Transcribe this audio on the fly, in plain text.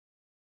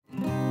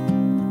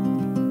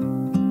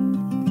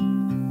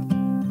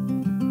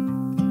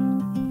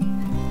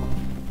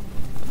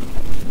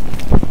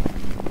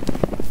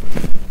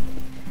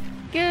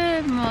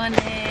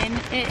morning.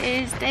 It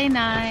is day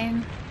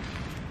 9.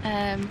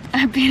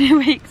 I've been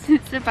awake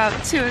since about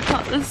 2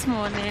 o'clock this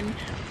morning,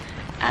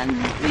 and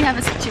we have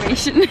a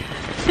situation.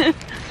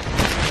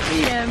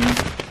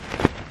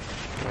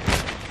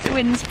 The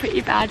wind's pretty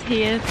bad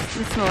here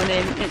this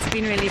morning. It's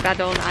been really bad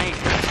all night,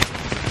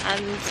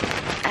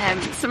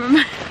 and some of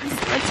my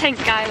tent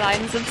guy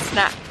lines have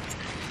snapped.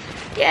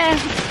 Yeah,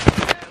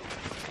 so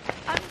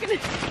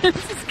I'm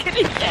just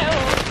gonna get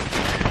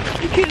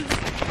off because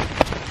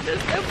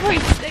there's no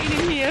point staying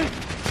in here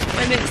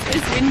when it's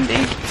this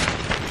windy.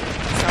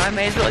 So I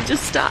may as well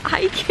just start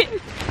hiking.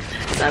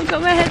 So I've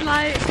got my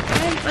headlight, I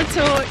have my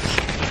torch.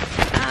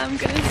 I'm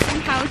gonna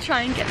somehow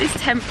try and get this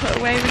tent put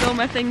away with all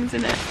my things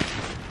in it.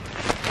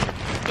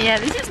 Yeah,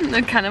 this isn't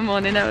the kind of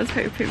morning I was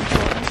hoping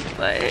for,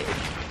 but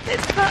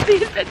it's part of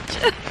the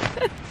adventure.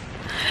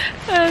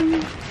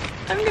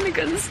 I'm gonna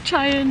go just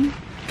try and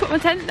put my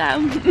tent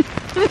down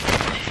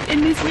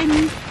in this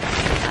wind.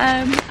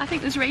 I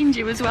think there's rain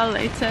due as well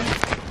later.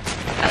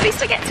 At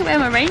least I get to wear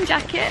my rain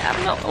jacket.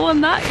 I've not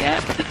worn that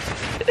yet.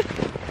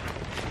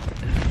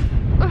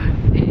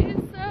 It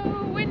is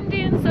so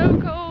windy and so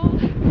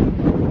cold.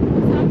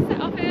 So I've set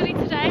off early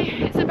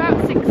today. It's about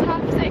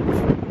 6:30,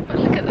 but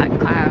look at that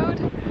cloud.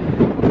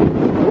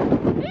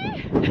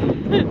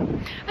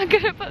 I'm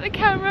gonna put the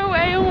camera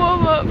away and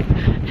warm up.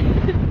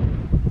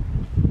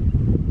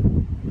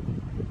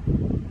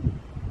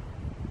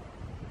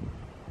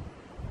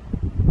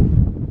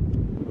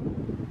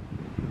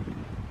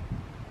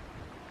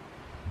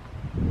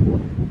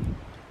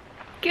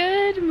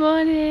 Good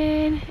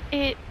morning.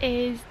 It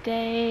is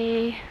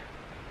day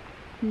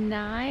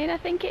 9, I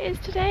think it is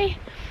today.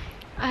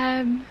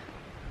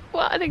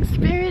 What an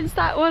experience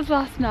that was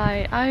last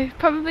night. I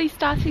probably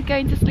started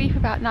going to sleep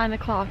about 9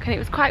 o'clock and it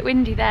was quite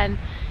windy then,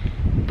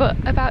 but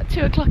about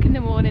 2 o'clock in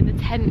the morning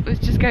the tent was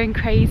just going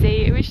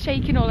crazy. It was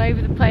shaking all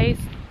over the place.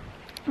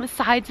 The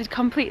sides had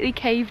completely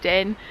caved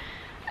in.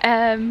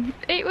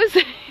 It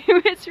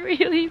was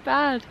really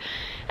bad.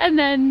 And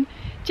then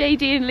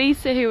JD and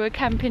Lisa, who were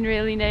camping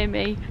really near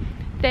me,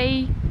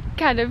 they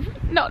kind of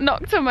not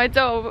knocked on my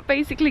door but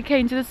basically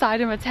came to the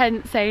side of my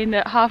tent saying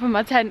that half of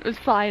my tent was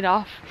flying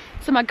off.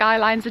 So my guy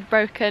lines had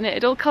broken, it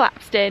had all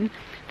collapsed in.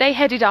 They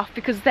headed off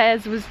because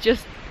theirs was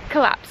just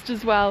collapsed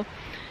as well.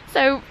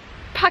 So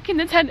packing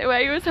the tent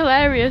away was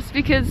hilarious,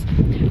 because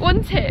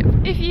one tip,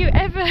 if you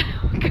ever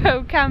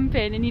go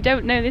camping and you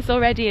don't know this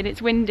already and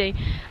it's windy,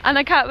 and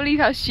I can't believe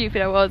how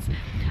stupid I was,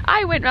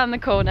 I went round the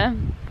corner,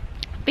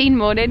 bean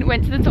morning,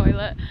 went to the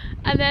toilet,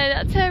 and then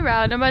I turned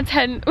around and my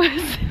tent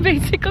was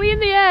basically in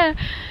the air.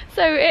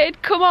 So it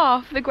had come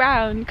off the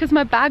ground because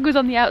my bag was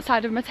on the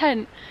outside of my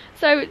tent.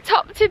 So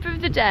top tip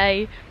of the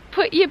day,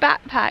 put your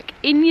backpack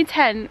in your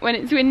tent when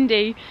it's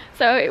windy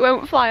so it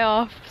won't fly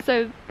off.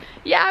 So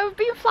yeah, I've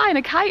been flying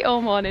a kite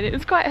all morning, it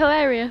was quite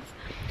hilarious.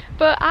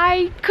 But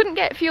I couldn't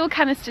get fuel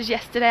canisters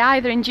yesterday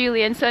either in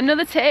Julian, so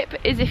another tip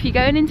is if you're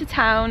going into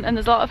town and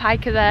there's a lot of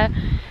hiker there,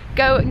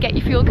 go and get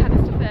your fuel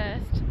canister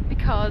first,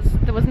 because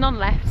there was none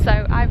left.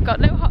 So I've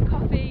got no hot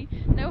coffee,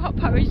 no hot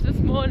porridge this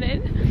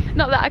morning.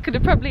 Not that I could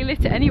have probably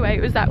lit it anyway,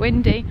 it was that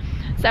windy.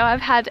 So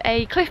I've had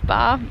a Cliff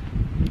Bar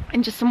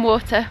and just some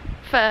water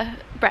for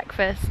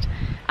breakfast,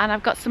 and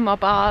I've got some more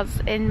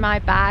bars in my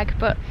bag.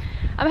 But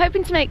I'm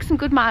hoping to make some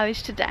good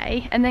mileage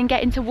today and then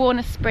get into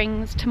Warner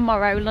Springs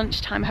tomorrow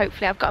lunchtime.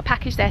 Hopefully I've got a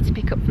package there to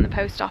pick up from the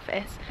post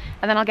office,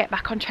 and then I'll get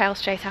back on trail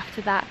straight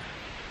after that.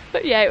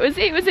 But yeah, it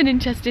was an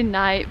interesting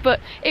night, but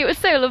it was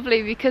so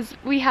lovely because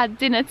we had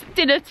dinner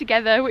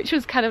together, which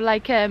was kind of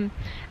like I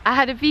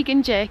had a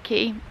vegan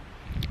jerky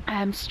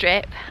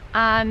strip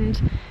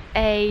and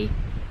a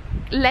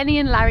Lenny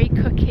and Larry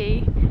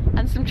cookie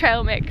and some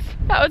trail mix.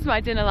 That was my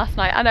dinner last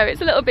night. I know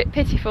it's a little bit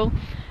pitiful,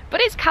 but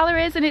it's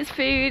calories and it's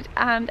food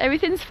and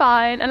everything's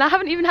fine. And I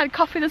haven't even had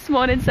coffee this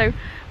morning, so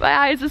my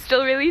eyes are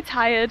still really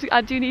tired.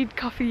 I do need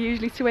coffee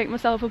usually to wake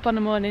myself up on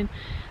a morning.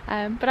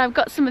 But I've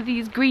got some of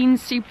these green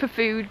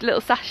superfood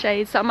little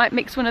sachets, so I might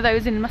mix one of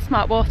those in my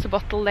smart water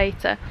bottle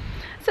later.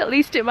 So at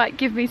least it might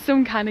give me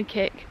some kind of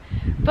kick.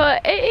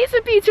 But it is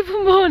a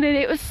beautiful morning.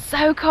 It was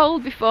so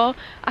cold before,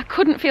 I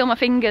couldn't feel my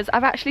fingers.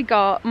 I've actually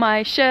got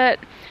my shirt,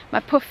 my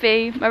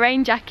puffy, my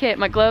rain jacket,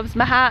 my gloves,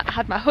 my hat, I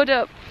had my hood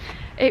up.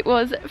 It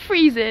was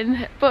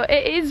freezing, but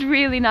it is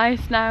really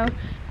nice now.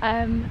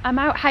 I'm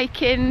out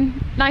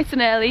hiking nice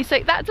and early, so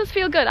that does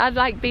feel good. I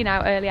like being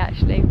out early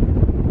actually.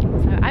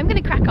 So I'm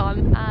gonna crack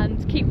on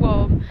and keep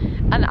warm,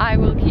 and I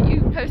will keep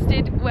you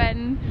posted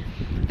when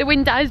the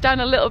wind dies down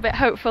a little bit,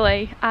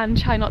 hopefully, and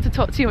try not to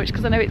talk too much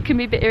because I know it can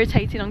be a bit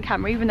irritating on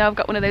camera. Even though I've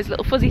got one of those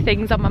little fuzzy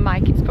things on my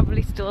mic, it's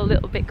probably still a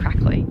little bit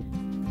crackly.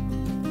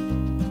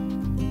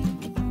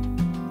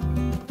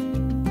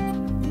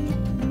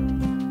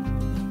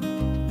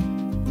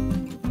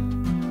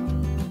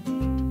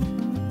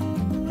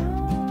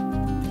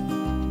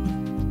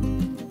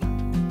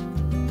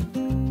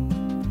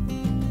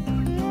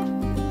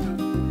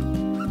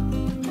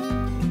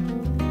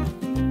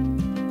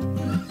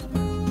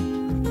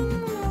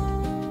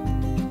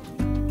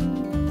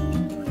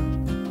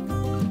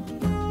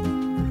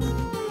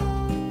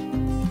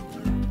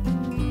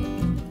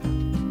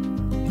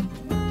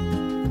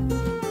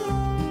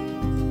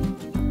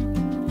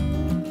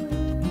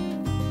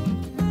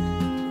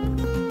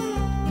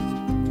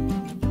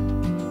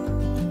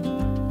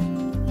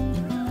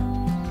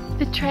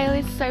 trail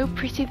is so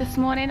pretty this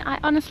morning. I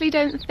honestly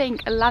don't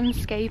think a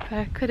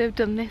landscaper could have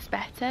done this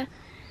better.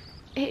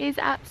 It is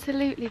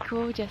absolutely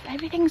gorgeous.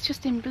 Everything's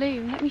just in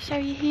bloom. Let me show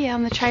you here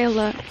on the trail,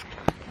 look.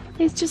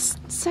 It's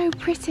just so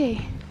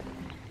pretty.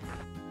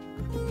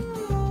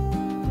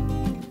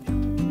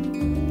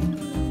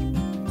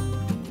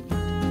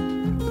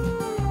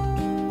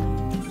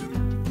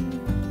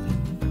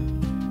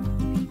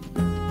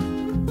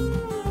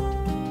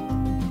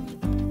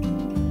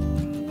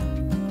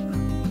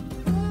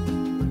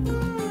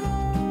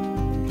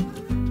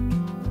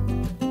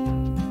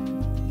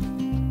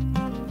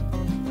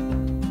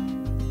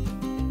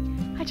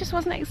 I just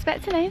wasn't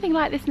expecting anything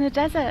like this in the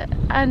desert,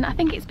 and I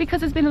think it's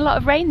because there's been a lot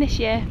of rain this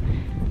year,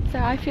 so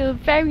I feel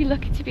very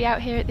lucky to be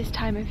out here at this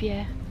time of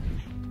year.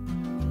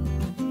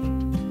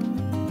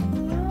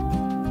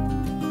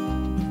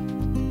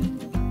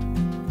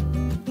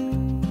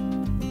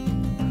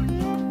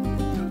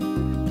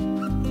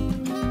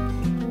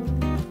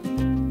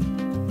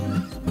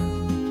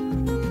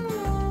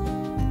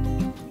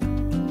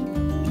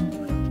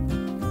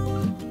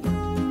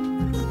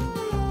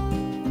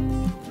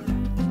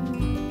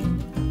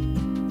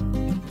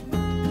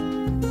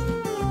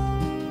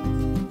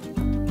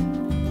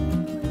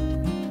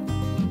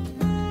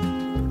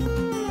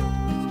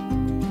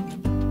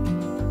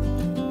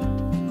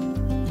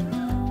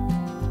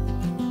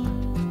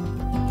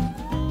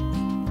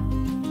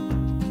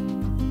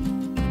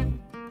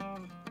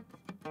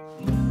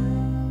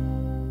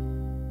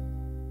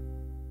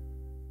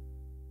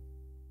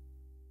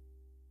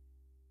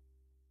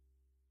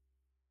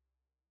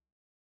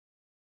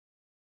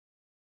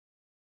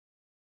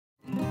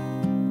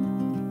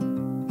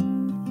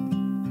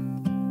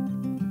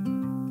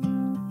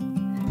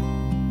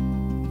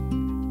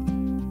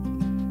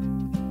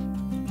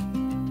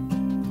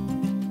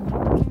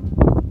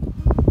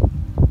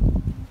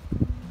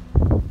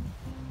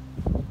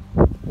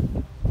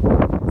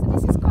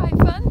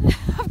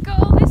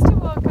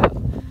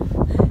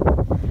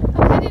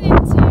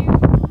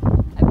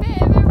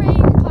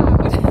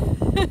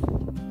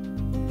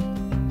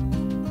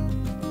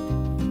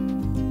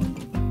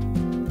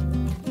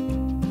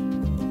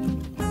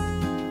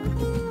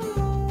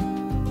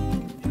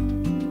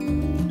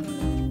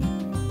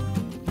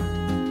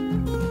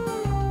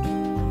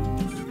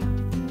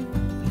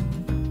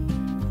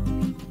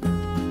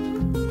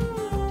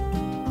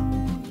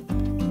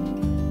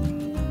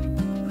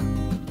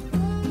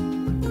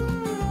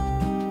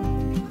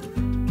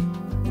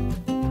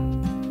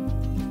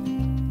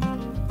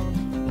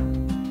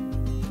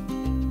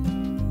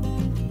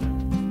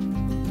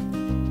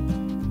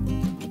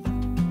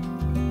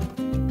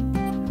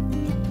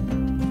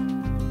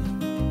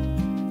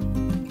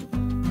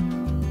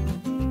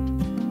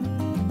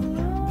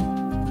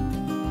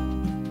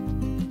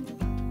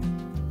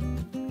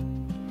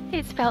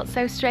 It's felt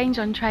so strange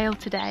on trail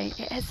today.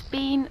 It has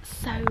been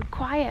so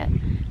quiet.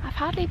 I've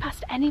hardly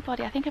passed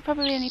anybody. I think I've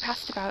probably only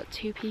passed about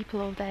 2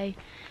 people all day.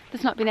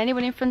 There's not been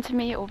anyone in front of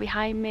me or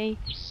behind me.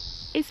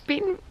 It's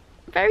been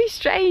very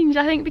strange,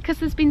 I think, because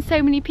there's been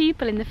so many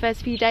people in the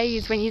first few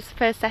days when you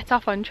first set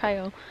off on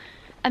trail,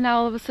 and now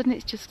all of a sudden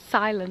it's just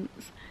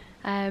silence.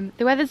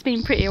 The weather's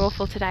been pretty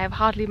awful today. I've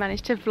hardly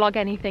managed to vlog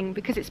anything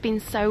because it's been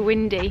so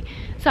windy.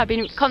 So I've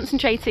been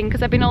concentrating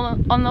because I've been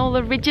on all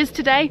the ridges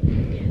today.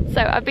 So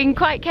I've been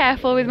quite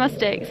careful with my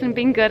sticks and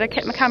been good. I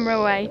kept my camera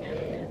away.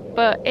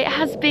 But it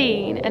has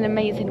been an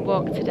amazing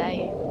walk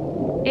today.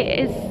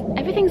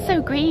 Everything's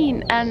so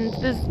green and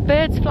there's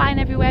birds flying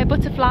everywhere,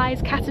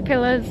 butterflies,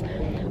 caterpillars,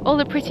 all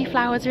the pretty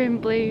flowers are in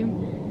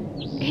bloom.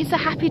 It's a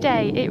happy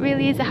day. It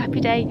really is a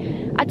happy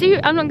day.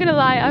 I'm not gonna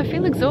lie, I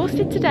feel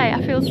exhausted today.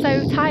 I feel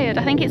so tired.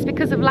 I think it's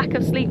because of lack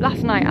of sleep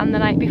last night and the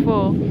night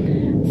before.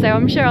 So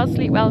I'm sure I'll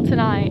sleep well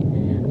tonight.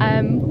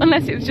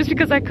 Unless it was just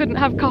because I couldn't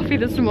have coffee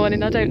this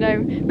morning, I don't know.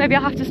 Maybe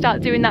I'll have to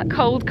start doing that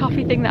cold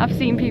coffee thing that I've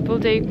seen people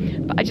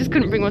do. But I just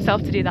couldn't bring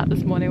myself to do that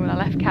this morning when I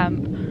left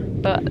camp.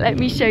 But let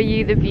me show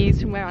you the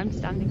views from where I'm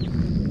standing.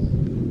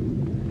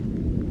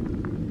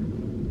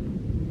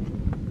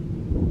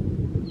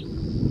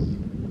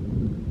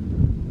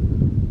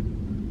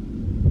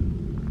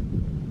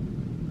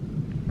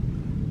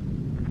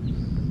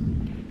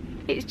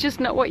 It's just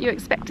not what you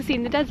expect to see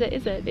in the desert,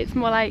 is it? It's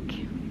more like,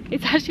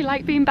 it's actually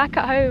like being back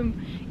at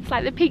home. It's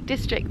like the Peak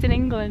District in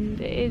England.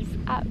 It is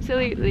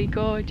absolutely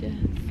gorgeous.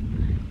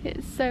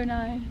 It's so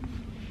nice.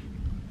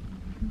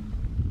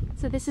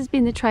 So this has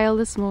been the trail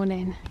this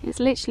morning. It's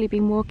literally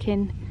been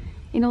walking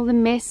in all the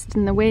mist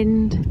and the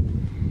wind.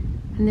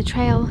 And the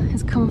trail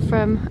has come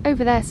from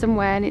over there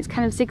somewhere and it's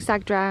kind of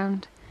zigzagged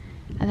round.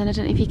 And then I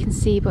don't know if you can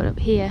see, but up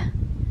here,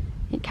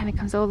 it kind of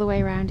comes all the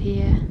way around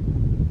here,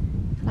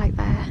 like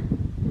there.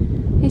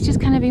 It's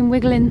just kind of been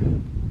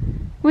wiggling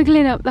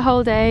up the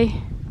whole day.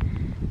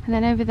 And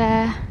then over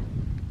there,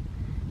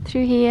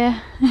 through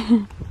here,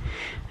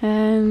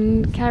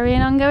 and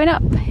carrying on going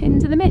up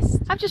into the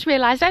mist. I've just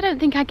realised I don't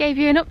think I gave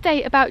you an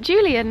update about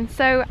Julian.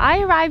 So I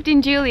arrived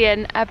in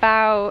Julian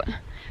about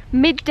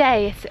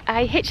midday.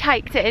 I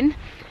hitchhiked in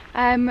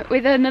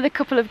with another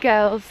couple of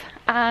girls,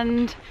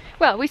 and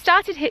well, we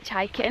started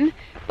hitchhiking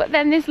but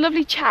then this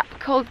lovely chap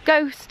called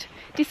Ghost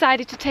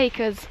decided to take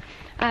us.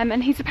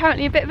 And he's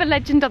apparently a bit of a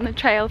legend on the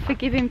trail for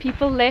giving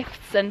people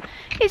lifts, and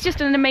he's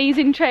just an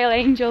amazing trail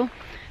angel.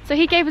 So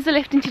he gave us a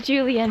lift into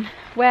Julian,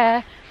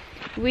 where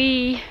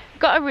we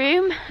got a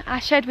room. I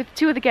shared with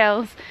 2 of the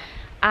girls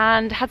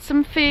and had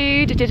some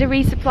food, did a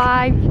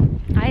resupply.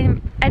 I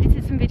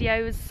edited some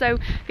videos, so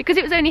because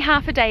it was only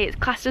half a day, it's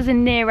classed as a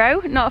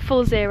Nero, not a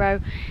full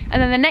 0.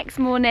 And then the next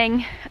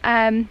morning,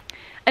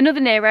 another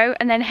Nero,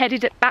 and then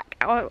headed back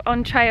out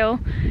on trail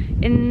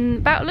in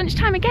about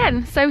lunchtime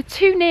again. So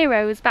 2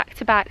 Neros back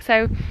to back,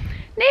 so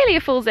nearly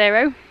a full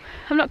 0.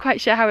 I'm not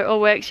quite sure how it all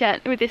works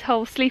yet with this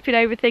whole sleeping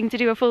over thing to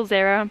do a full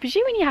 0. I'm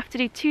presuming you have to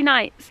do 2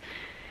 nights,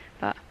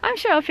 but I'm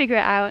sure I'll figure it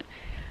out.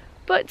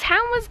 But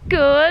town was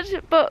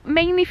good, but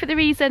mainly for the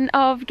reason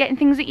of getting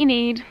things that you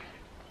need,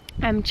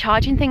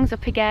 charging things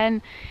up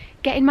again,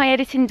 getting my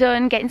editing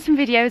done, getting some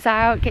videos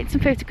out, getting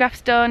some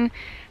photographs done,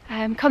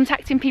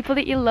 contacting people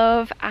that you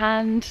love,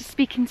 and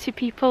speaking to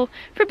people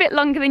for a bit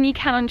longer than you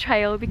can on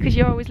trail because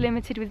you're always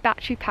limited with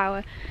battery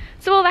power.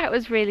 So all that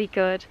was really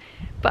good.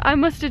 But I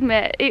must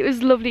admit, it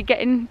was lovely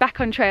getting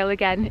back on trail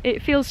again.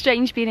 It feels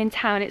strange being in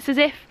town. It's as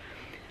if,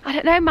 I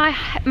don't know, my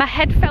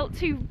head felt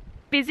too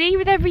busy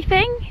with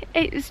everything.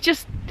 It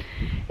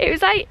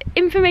was like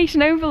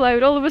information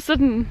overload. All of a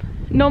sudden,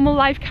 normal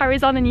life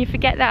carries on and you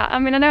forget that. I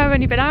mean, I know I've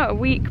only been out a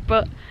week,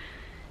 but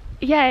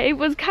yeah, it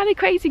was kind of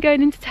crazy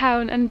going into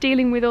town and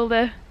dealing with all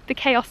the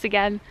chaos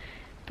again.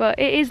 But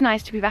it is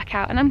nice to be back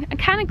out, and I'm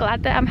kind of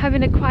glad that I'm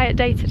having a quiet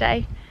day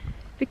today,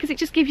 because it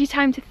just gives you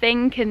time to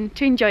think and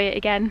to enjoy it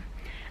again.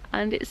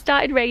 And it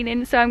started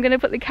raining, so I'm going to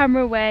put the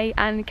camera away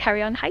and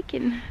carry on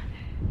hiking.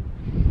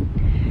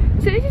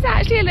 So this is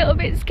actually a little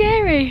bit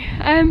scary.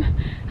 I'm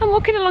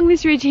walking along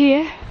this ridge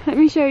here. Let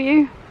me show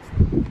you.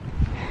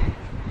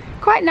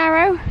 Quite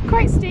narrow,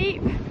 quite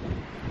steep,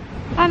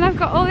 and I've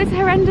got all this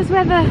horrendous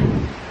weather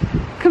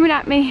coming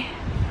at me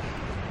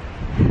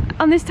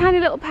on this tiny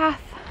little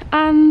path,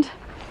 and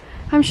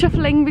I'm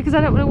shuffling because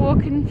I don't want to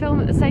walk and film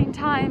at the same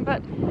time,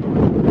 but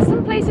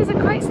some places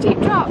are quite steep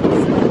drops.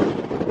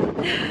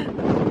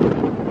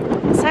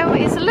 So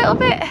it's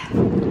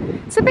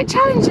a bit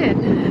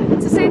challenging,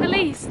 to say the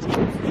least.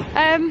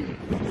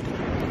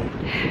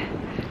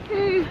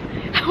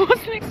 I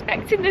wasn't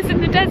expecting this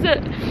in the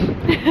desert.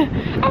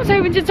 I was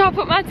hoping to top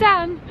up my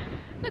tan.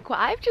 Look what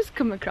I've just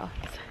come across.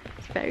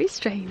 It's very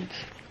strange.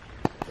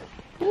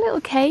 A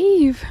little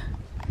cave.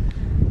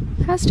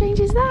 How strange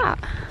is that?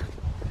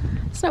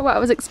 It's not what I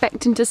was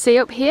expecting to see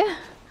up here.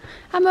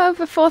 I'm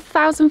over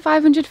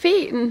 4,500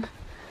 feet and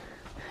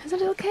there's a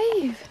little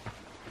cave.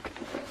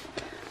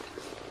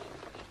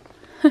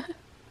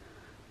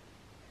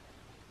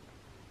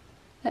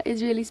 That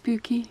is really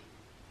spooky.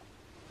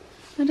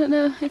 I don't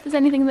know if there's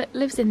anything that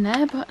lives in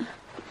there, but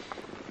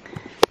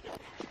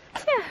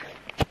yeah,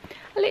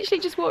 I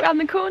literally just walked around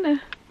the corner.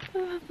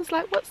 I was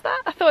like, what's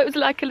that? I thought it was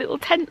like a little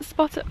tent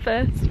spot at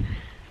first,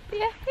 but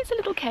yeah, it's a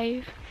little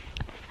cave.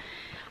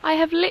 I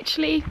have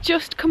literally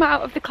just come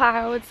out of the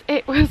clouds.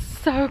 It was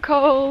so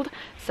cold,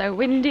 so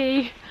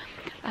windy.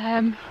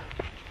 I'm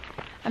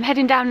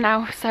heading down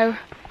now, so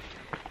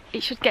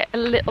it should get a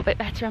little bit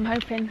better, I'm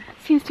hoping.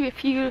 Seems to be a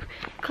few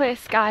clear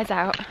skies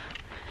out.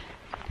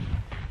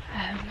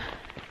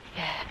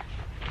 Yeah,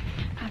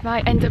 I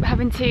might end up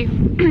having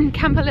to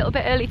camp a little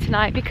bit early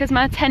tonight because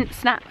my tent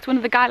snapped, one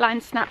of the guy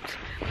lines snapped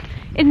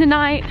in the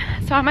night,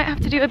 so I might have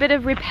to do a bit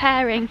of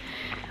repairing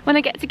when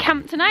I get to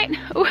camp tonight.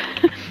 Oh,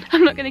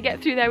 I'm not going to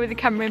get through there with the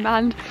camera in my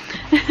hand.